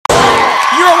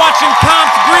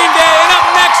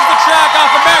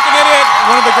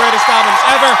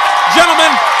ever.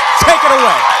 Gentlemen, take it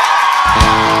away.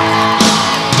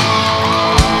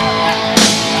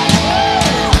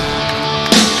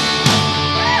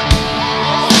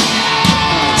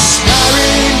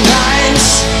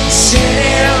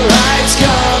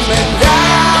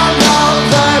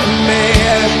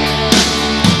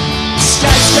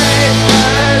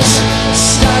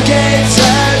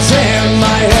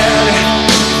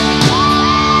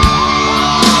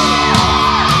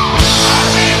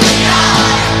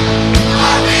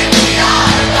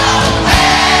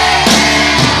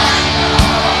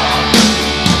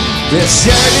 This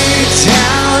dirty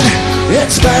town,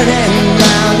 it's burning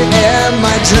down in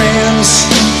my dreams.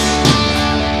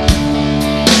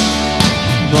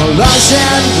 The lost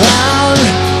and found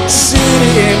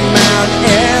city mountain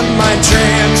in my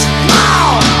dreams.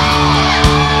 Oh!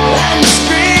 I'm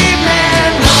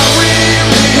screaming, are we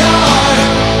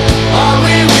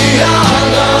are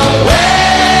the way?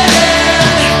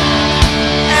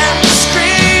 I'm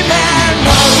screaming,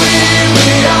 are we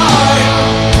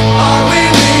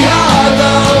are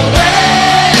the way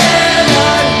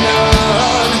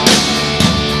unknown.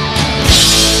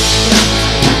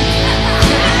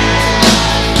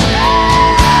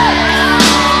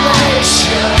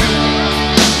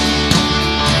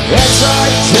 It's our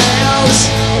tales,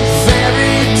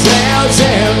 fairy tales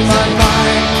in my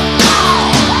mind.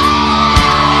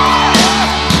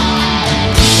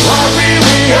 Are we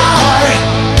are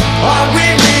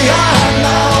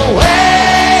the way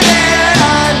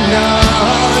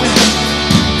unknown.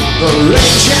 The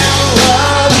rage and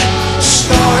love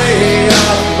story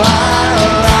of my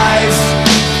life.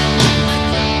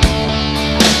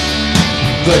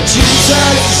 The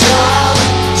Jesus of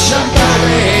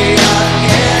somebody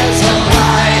is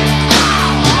alive.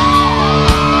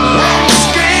 I'm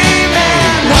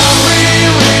screaming, are we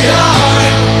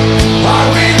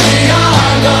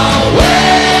are the way?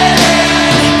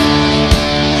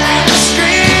 I'm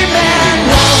screaming,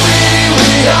 are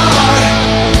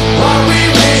we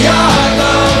are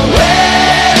the way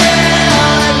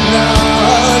unknown.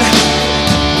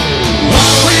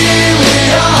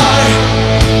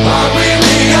 Are we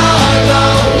are the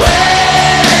way?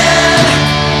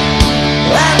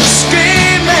 I'm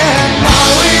screaming,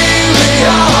 are we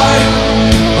are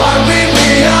the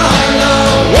way unknown. Are we are the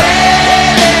way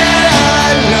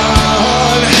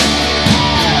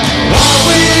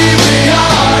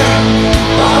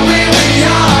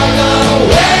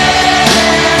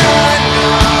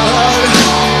unknown.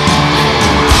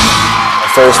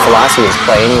 First philosophy is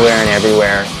play anywhere and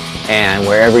everywhere, and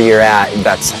wherever you're at,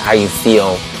 that's how you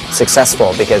feel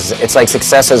successful, because it's like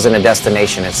success isn't a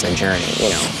destination, it's a journey, you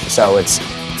know. So it's,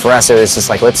 for us, it was just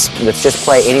like, let's just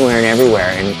play anywhere and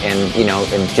everywhere, and you know,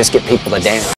 and just get people to dance.